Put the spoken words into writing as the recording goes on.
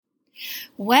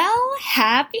Well,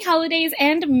 happy holidays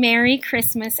and Merry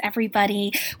Christmas,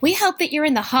 everybody. We hope that you're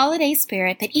in the holiday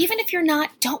spirit, but even if you're not,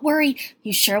 don't worry.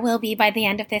 You sure will be by the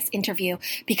end of this interview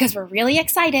because we're really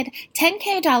excited.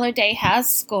 10K Dollar Day has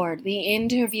scored the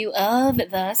interview of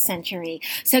the century.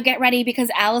 So get ready because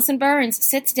Allison Burns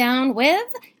sits down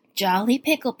with Jolly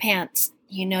Pickle Pants.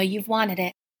 You know you've wanted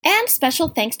it. And special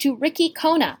thanks to Ricky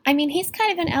Kona. I mean, he's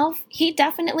kind of an elf. He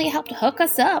definitely helped hook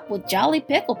us up with Jolly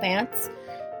Pickle Pants.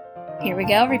 Here we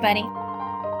go, everybody.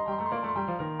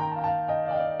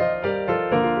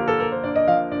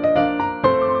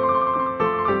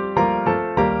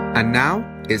 And now,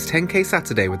 it's 10K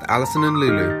Saturday with Allison and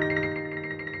Lulu.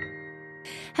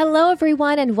 Hello,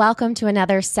 everyone, and welcome to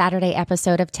another Saturday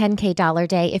episode of 10K Dollar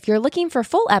Day. If you're looking for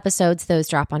full episodes, those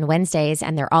drop on Wednesdays,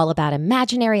 and they're all about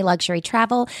imaginary luxury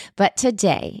travel. But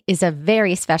today is a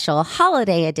very special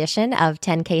holiday edition of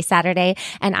 10K Saturday,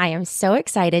 and I am so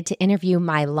excited to interview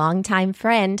my longtime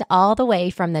friend all the way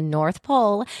from the North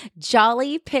Pole,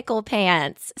 Jolly Pickle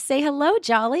Pants. Say hello,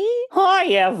 Jolly. Hi,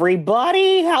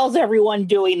 everybody. How's everyone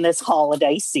doing this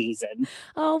holiday season?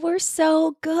 Oh, we're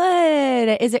so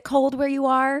good. Is it cold where you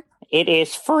are? It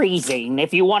is freezing.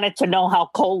 If you wanted to know how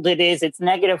cold it is, it's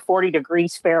negative 40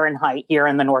 degrees Fahrenheit here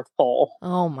in the North Pole.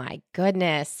 Oh, my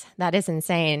goodness. That is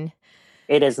insane.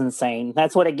 It is insane.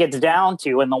 That's what it gets down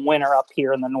to in the winter up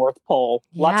here in the North Pole.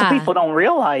 Yeah. Lots of people don't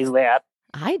realize that.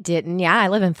 I didn't. Yeah, I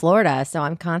live in Florida, so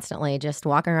I'm constantly just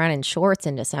walking around in shorts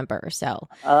in December. So,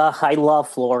 I love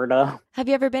Florida. have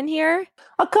you ever been here?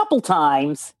 A couple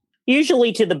times.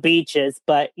 Usually to the beaches,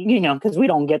 but, because we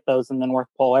don't get those in the North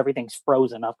Pole. Everything's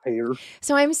frozen up here.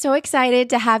 So I'm so excited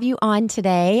to have you on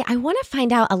today. I want to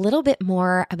find out a little bit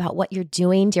more about what you're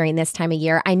doing during this time of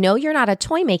year. I know you're not a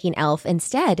toy making elf.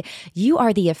 Instead, you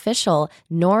are the official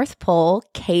North Pole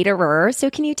caterer.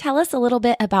 So can you tell us a little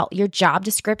bit about your job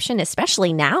description,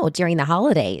 especially now during the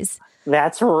holidays?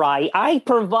 That's right. I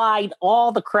provide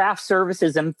all the craft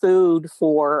services and food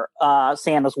for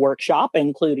Santa's workshop,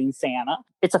 including Santa.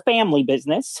 It's a family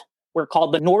business. We're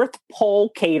called the North Pole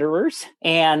Caterers,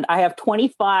 and I have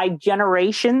 25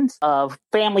 generations of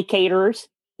family caterers.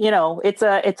 It's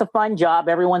a fun job.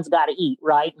 Everyone's got to eat,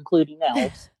 right? Including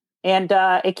elves. And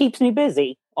it keeps me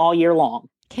busy all year long.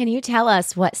 Can you tell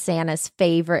us what Santa's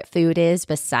favorite food is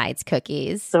besides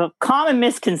cookies? It's a common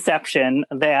misconception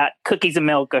that cookies and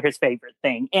milk are his favorite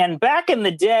thing. And back in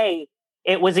the day,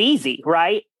 it was easy,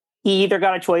 right? He either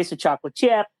got a choice of chocolate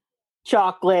chip,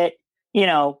 chocolate,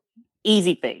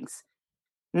 easy things.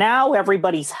 Now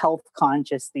everybody's health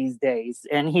conscious these days,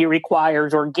 and he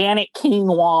requires organic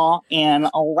quinoa and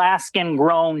Alaskan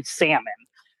grown salmon,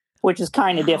 which is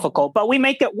kind of difficult, but we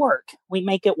make it work.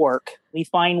 We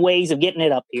find ways of getting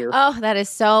it up here. Oh, that is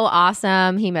so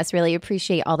awesome. He must really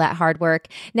appreciate all that hard work.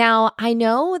 Now, I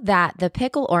know that the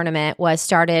pickle ornament was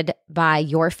started by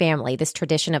your family, this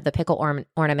tradition of the pickle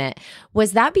ornament.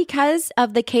 Was that because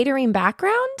of the catering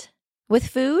background with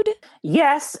food?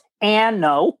 Yes and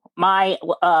no. My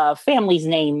family's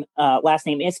last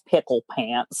name is Pickle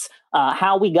Pants.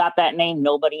 How we got that name,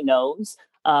 nobody knows.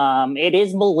 It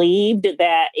is believed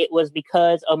that it was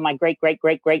because of my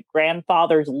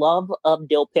great-great-great-great-grandfather's love of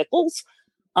dill pickles.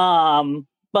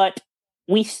 But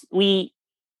we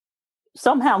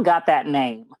somehow got that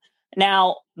name.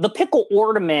 Now, the pickle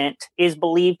ornament is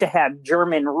believed to have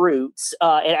German roots.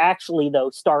 It actually,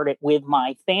 though, started with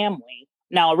my family.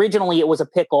 Now, originally it was a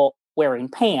pickle wearing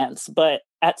pants, but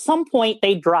at some point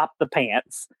they dropped the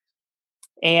pants.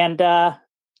 And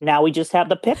now we just have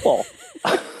the pickle.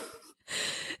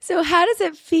 So how does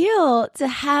it feel to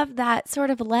have that sort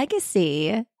of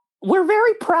legacy? We're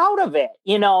very proud of it.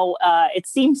 It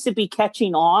seems to be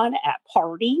catching on at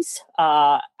parties.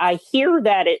 I hear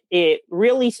that it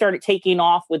really started taking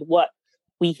off with what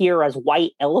we hear as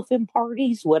white elephant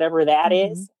parties, whatever that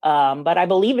is. But I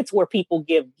believe it's where people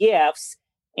give gifts.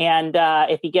 And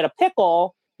if you get a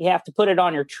pickle, you have to put it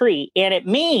on your tree, and it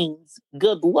means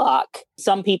good luck.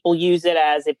 Some people use it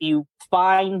as if you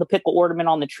find the pickle ornament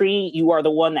on the tree, you are the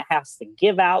one that has to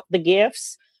give out the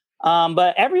gifts.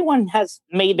 But everyone has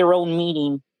made their own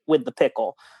meaning with the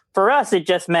pickle. For us, it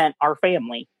just meant our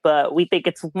family, but we think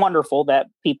it's wonderful that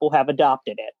people have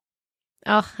adopted it.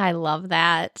 Oh, I love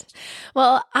that.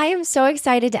 Well, I am so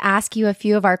excited to ask you a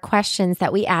few of our questions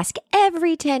that we ask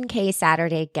every 10K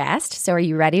Saturday guest. So are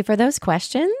you ready for those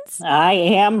questions? I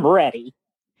am ready.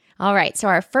 All right. So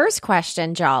our first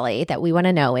question, Jolly, that we want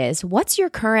to know is, what's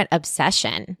your current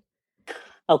obsession?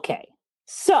 Okay.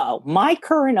 So my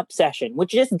current obsession,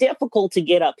 which is difficult to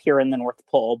get up here in the North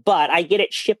Pole, but I get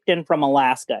it shipped in from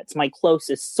Alaska. It's my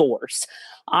closest source.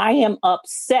 I am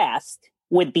obsessed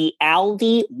with the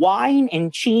Aldi wine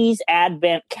and cheese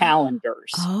advent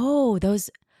calendars. Oh, those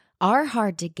are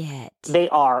hard to get. They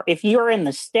are. If you're in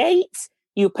the States,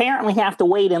 you apparently have to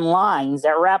wait in lines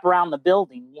that wrap around the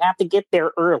building. You have to get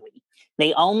there early.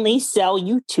 They only sell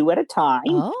you 2 at a time.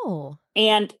 Oh.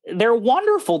 And they're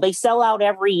wonderful. They sell out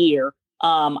every year.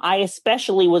 I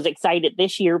especially was excited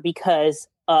this year because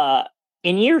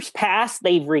in years past,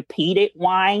 they've repeated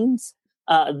wines.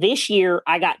 This year,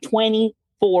 I got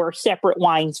 24 separate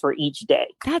wines for each day.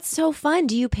 That's so fun.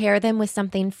 Do you pair them with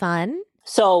something fun?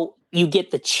 So you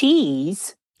get the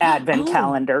cheese advent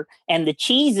calendar, and the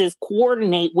cheeses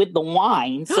coordinate with the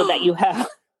wine so that you have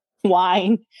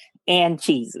wine and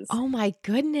cheeses. Oh my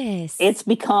goodness. It's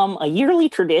become a yearly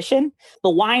tradition.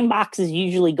 The wine boxes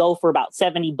usually go for about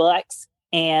 $70,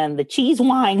 and the cheese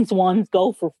wines ones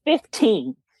go for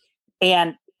 $15.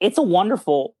 And it's a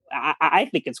wonderful, I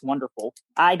think it's wonderful.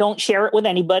 I don't share it with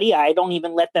anybody. I don't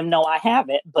even let them know I have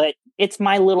it, but it's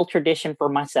my little tradition for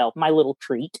myself, my little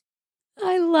treat.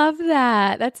 I love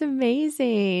that. That's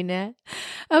amazing.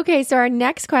 Okay, so our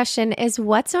next question is,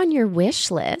 what's on your wish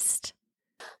list?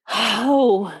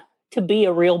 Oh, to be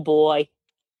a real boy.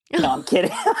 No, I'm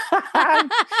kidding.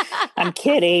 I'm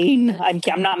kidding.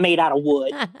 I'm not made out of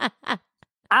wood.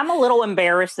 I'm a little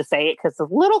embarrassed to say it because it's a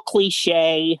little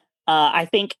cliche. I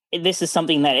think this is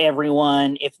something that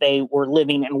everyone, if they were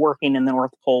living and working in the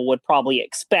North Pole, would probably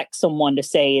expect someone to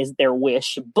say is their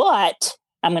wish. But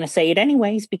I'm going to say it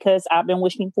anyways because I've been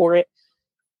wishing for it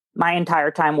my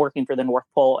entire time working for the North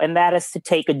Pole. And that is to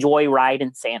take a joyride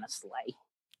in Santa's sleigh.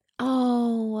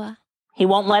 Oh. He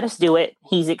won't let us do it.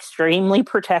 He's extremely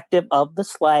protective of the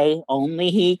sleigh.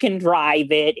 Only he can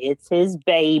drive it. It's his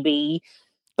baby.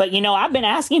 But, I've been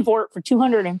asking for it for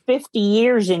 250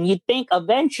 years, and you'd think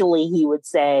eventually he would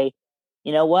say,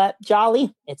 you know what,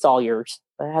 Jolly, it's all yours.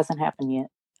 But it hasn't happened yet.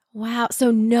 Wow. So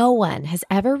no one has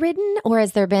ever ridden, or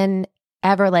has there been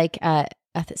ever like a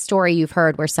story you've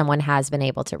heard where someone has been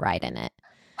able to ride in it?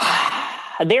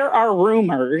 There are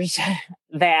rumors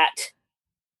that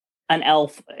an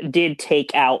elf did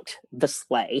take out the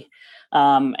sleigh.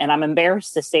 And I'm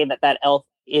embarrassed to say that elf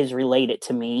is related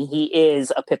to me. He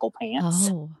is a Pickle Pants.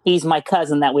 Oh. He's my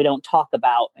cousin that we don't talk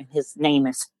about. And his name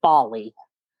is Folly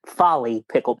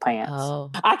Pickle Pants.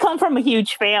 Oh. I come from a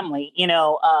huge family.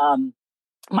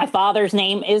 My father's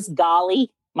name is Golly.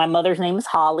 My mother's name is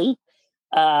Holly.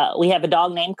 We have a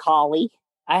dog named Collie.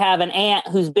 I have an aunt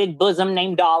whose big bosom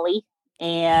named Dolly.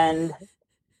 And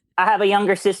I have a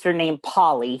younger sister named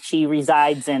Polly. She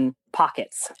resides in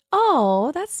Pockets.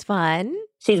 Oh, that's fun.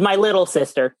 She's my little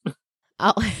sister.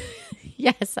 Oh,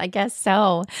 yes, I guess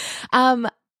so.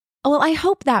 Well, I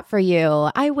hope that for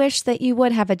you. I wish that you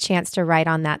would have a chance to ride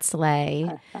on that sleigh.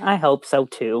 I hope so,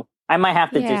 too. I might have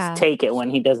to just take it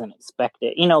when he doesn't expect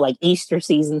it. Like Easter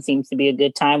season seems to be a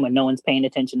good time when no one's paying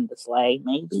attention to the sleigh,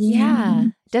 maybe. Yeah.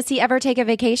 Does he ever take a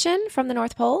vacation from the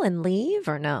North Pole and leave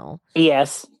or no?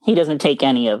 Yes. He doesn't take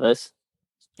any of us.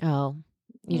 Oh,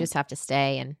 you just have to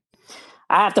stay. And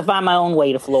I have to find my own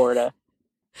way to Florida.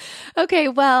 Okay,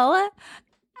 well,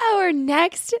 our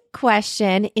next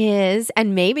question is,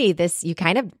 and maybe this, you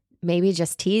kind of maybe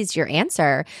just teased your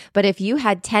answer, but if you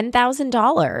had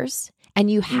 $10,000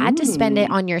 and you had to spend it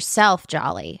on yourself,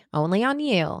 Jolly, only on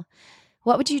you,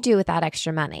 what would you do with that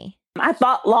extra money? I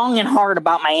thought long and hard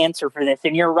about my answer for this,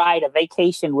 and you're right, a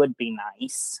vacation would be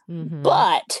nice. Mm-hmm.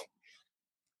 But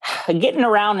getting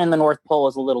around in the North Pole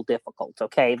is a little difficult,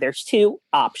 okay? There's 2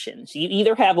 options. You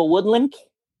either have a woodland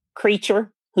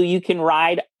creature who you can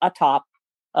ride atop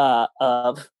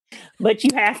of, but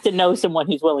you have to know someone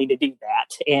who's willing to do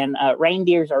that. And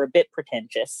reindeers are a bit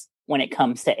pretentious when it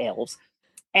comes to elves.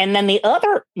 And then the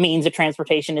other means of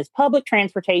transportation is public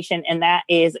transportation, and that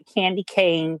is a candy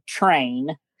cane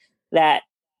train that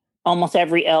almost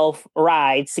every elf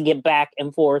rides to get back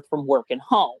and forth from work and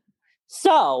home.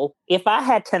 So if I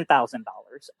had $10,000,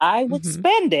 I would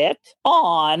spend it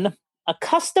on a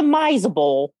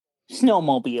customizable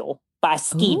snowmobile by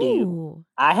Ski-Doo.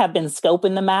 I have been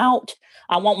scoping them out.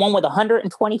 I want one with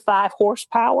 125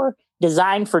 horsepower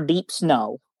designed for deep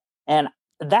snow. And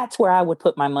that's where I would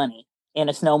put my money, in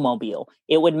a snowmobile.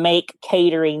 It would make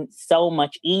catering so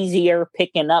much easier.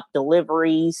 Picking up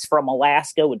deliveries from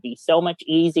Alaska would be so much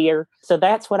easier. So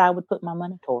that's what I would put my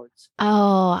money towards.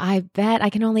 Oh, I bet. I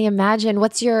can only imagine.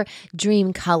 What's your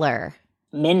dream color?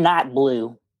 Midnight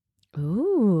blue.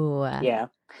 Ooh. Yeah.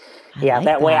 I like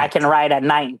that way I can ride at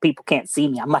night and people can't see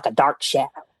me. I'm like a dark shadow.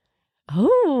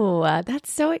 Oh, that's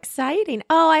so exciting.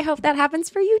 Oh, I hope that happens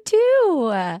for you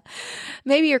too.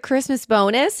 Maybe your Christmas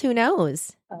bonus. Who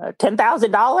knows?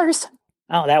 $10,000?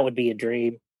 Oh, that would be a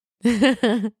dream.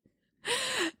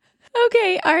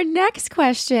 Okay, our next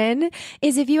question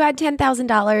is if you had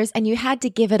 $10,000 and you had to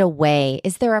give it away,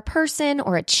 is there a person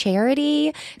or a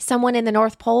charity, someone in the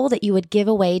North Pole that you would give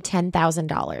away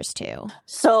 $10,000 to?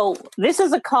 So this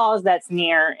is a cause that's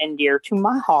near and dear to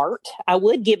my heart. I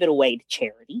would give it away to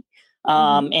charity.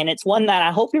 And it's one that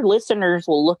I hope your listeners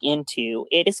will look into.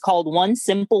 It is called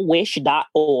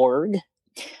onesimplewish.org.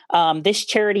 This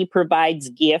charity provides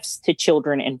gifts to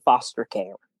children in foster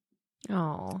care.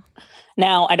 Oh.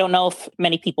 Now, I don't know if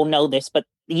many people know this, but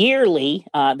yearly,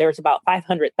 there's about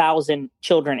 500,000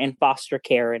 children in foster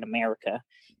care in America.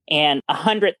 And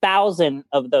 100,000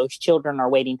 of those children are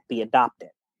waiting to be adopted.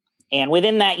 And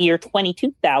within that year,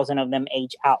 22,000 of them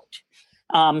age out.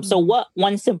 So what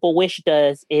One Simple Wish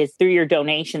does is through your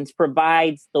donations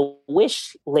provides the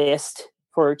wish list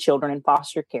for children in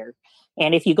foster care.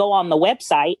 And if you go on the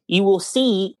website, you will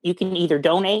see you can either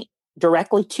donate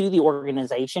directly to the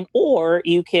organization, or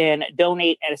you can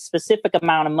donate at a specific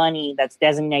amount of money that's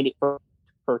designated per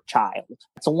child.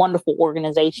 It's a wonderful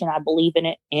organization. I believe in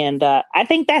it. And I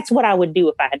think that's what I would do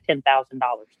if I had $10,000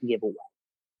 to give away.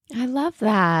 I love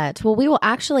that. Well, we will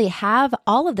actually have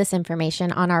all of this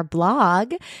information on our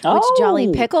blog, which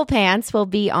Jolly Pickle Pants will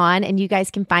be on. And you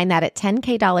guys can find that at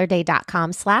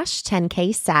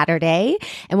 10kdollarday.com/10k Saturday.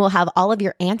 And we'll have all of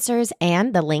your answers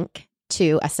and the link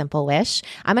to A Simple Wish.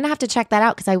 I'm going to have to check that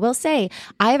out because I will say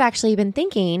I've actually been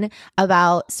thinking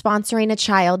about sponsoring a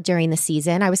child during the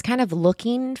season. I was kind of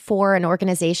looking for an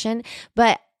organization,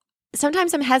 but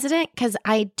sometimes I'm hesitant because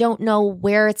I don't know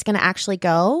where it's going to actually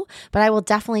go, but I will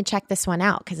definitely check this one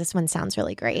out because this one sounds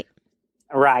really great.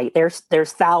 Right.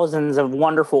 There's thousands of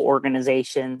wonderful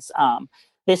organizations.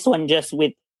 This one just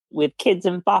with kids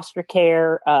in foster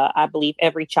care. I believe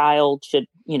every child should,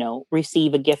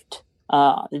 receive a gift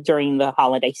during the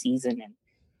holiday season.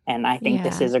 And I think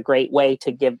this is a great way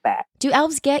to give back. Do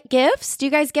elves get gifts? Do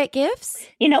you guys get gifts?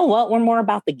 You know what? We're more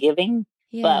about the giving,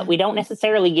 but we don't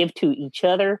necessarily give to each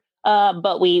other.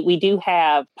 But we do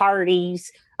have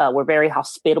parties. We're very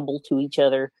hospitable to each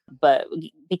other. But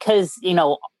because,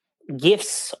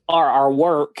 gifts are our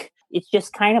work, it's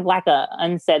just kind of like a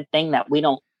unsaid thing that we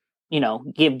don't,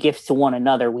 give gifts to one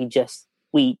another. We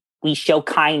show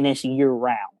kindness year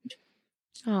round.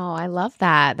 Oh, I love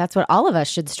that. That's what all of us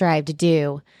should strive to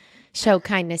do. Show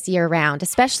kindness year round,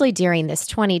 especially during this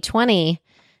 2020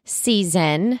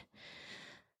 season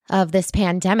of this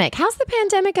pandemic. How's the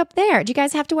pandemic up there? Do you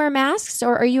guys have to wear masks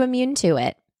or are you immune to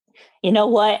it? You know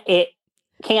what? It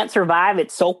can't survive.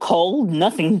 It's so cold.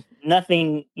 Nothing,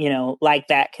 like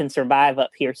that can survive up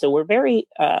here. So we're very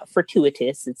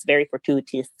fortuitous. It's very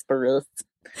fortuitous for us.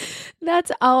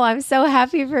 I'm so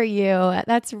happy for you.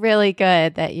 That's really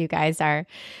good that you guys are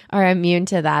immune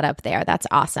to that up there. That's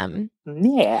awesome.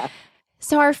 Yeah.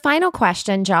 So our final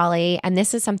question, Jolly, and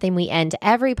this is something we end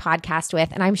every podcast with,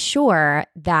 and I'm sure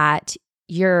that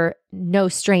you're no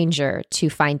stranger to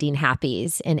finding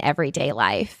happies in everyday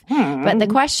life. But the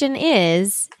question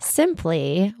is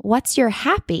simply, what's your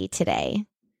happy today?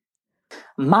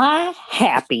 My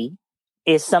happy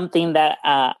is something that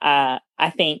I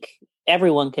think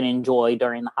everyone can enjoy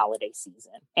during the holiday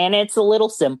season. And it's a little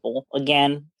simple.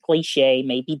 Again, cliche,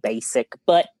 maybe basic,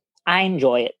 but I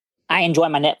enjoy it. I enjoy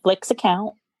my Netflix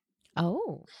account.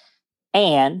 Oh.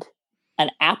 And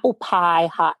an apple pie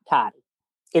hot toddy.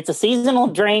 It's a seasonal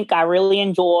drink I really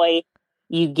enjoy.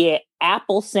 You get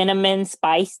apple cinnamon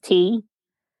spiced tea.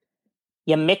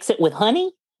 You mix it with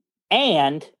honey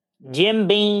and Jim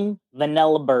Beam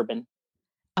vanilla bourbon.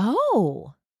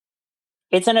 Oh.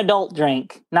 It's an adult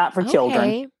drink, not for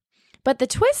children. But the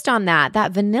twist on that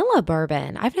vanilla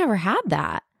bourbon, I've never had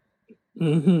that.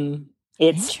 Mm-hmm.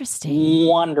 It's interesting.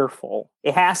 Wonderful.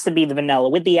 It has to be the vanilla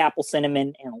with the apple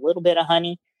cinnamon and a little bit of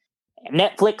honey.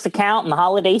 Netflix account in the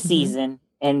holiday season,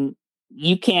 and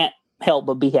you can't help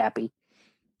but be happy.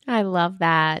 I love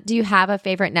that. Do you have a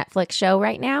favorite Netflix show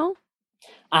right now?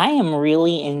 I am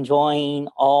really enjoying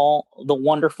all the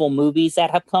wonderful movies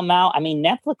that have come out. I mean,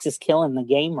 Netflix is killing the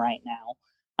game right now.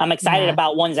 I'm excited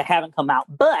about ones that haven't come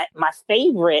out, but my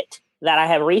favorite that I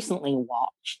have recently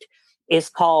watched is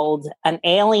called An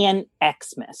Alien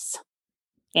Xmas.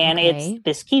 And it's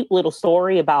this cute little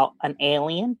story about an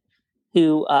alien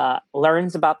who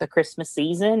learns about the Christmas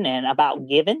season and about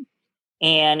giving.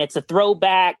 And it's a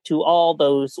throwback to all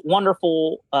those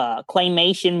wonderful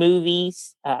claymation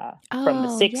movies from the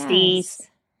 60s.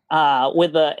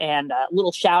 With a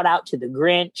little shout out to the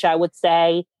Grinch, I would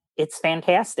say. It's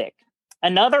fantastic.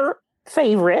 Another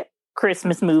favorite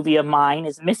Christmas movie of mine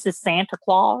is Mrs. Santa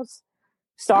Claus,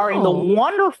 starring the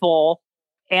wonderful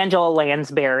Angela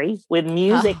Lansbury with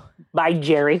music by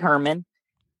Jerry Herman.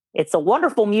 It's a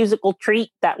wonderful musical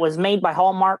treat that was made by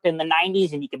Hallmark in the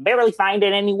 90s, and you can barely find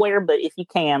it anywhere, but if you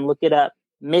can, look it up.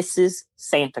 Mrs.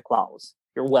 Santa Claus.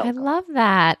 You're welcome. I love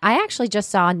that. I actually just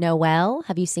saw Noelle.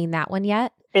 Have you seen that one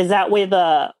yet? Is that with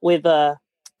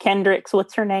Kendricks?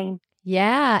 What's her name?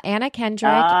 Yeah, Anna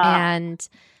Kendrick and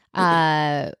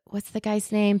what's the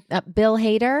guy's name? Bill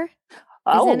Hader.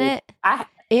 Isn't it? I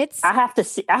have to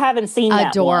see. I haven't seen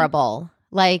that. Adorable.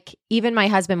 Like, even my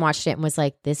husband watched it and was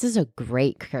like, this is a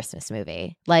great Christmas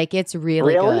movie. Like, it's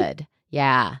really good.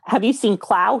 Yeah. Have you seen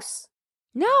Klaus?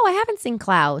 No, I haven't seen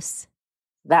Klaus.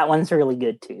 That one's really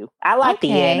good too. I like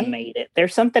the animated.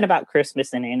 There's something about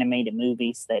Christmas and animated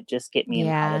movies that just get me in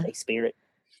the holiday spirit.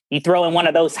 You throw in one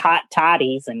of those hot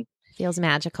toddies and feels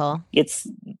magical. It's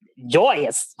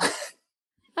joyous.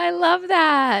 I love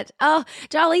that. Oh,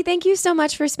 Jolly, thank you so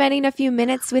much for spending a few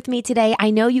minutes with me today.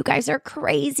 I know you guys are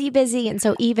crazy busy, and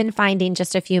so even finding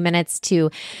just a few minutes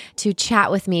to chat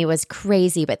with me was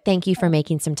crazy, but thank you for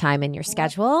making some time in your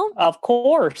schedule. Of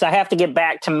course. I have to get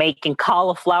back to making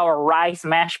cauliflower rice,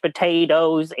 mashed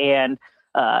potatoes, and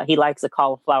he likes a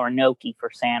cauliflower gnocchi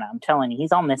for Santa. I'm telling you,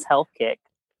 he's on this health kick.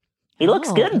 He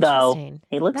looks good, though.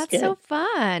 He looks good. That's so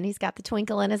fun. He's got the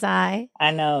twinkle in his eye.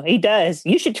 I know. He does.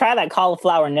 You should try that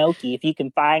cauliflower gnocchi. If you can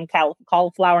find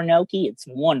cauliflower gnocchi, it's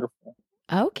wonderful.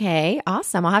 Okay.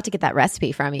 Awesome. I'll have to get that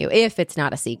recipe from you if it's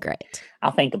not a secret.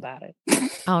 I'll think about it.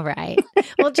 All right.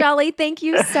 Well, Jolly, thank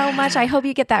you so much. I hope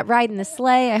you get that ride in the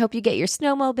sleigh. I hope you get your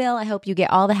snowmobile. I hope you get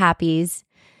all the happies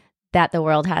that the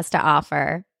world has to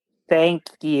offer. Thank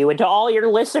you. And to all your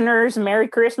listeners, Merry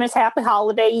Christmas, Happy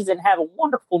Holidays, and have a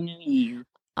wonderful New Year.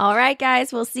 All right,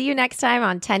 guys. We'll see you next time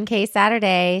on 10K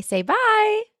Saturday. Say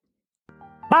bye.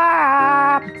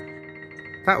 Bye.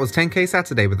 That was 10K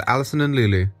Saturday with Allison and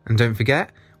Lulu. And don't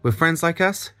forget, with friends like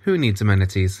us, who needs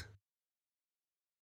amenities?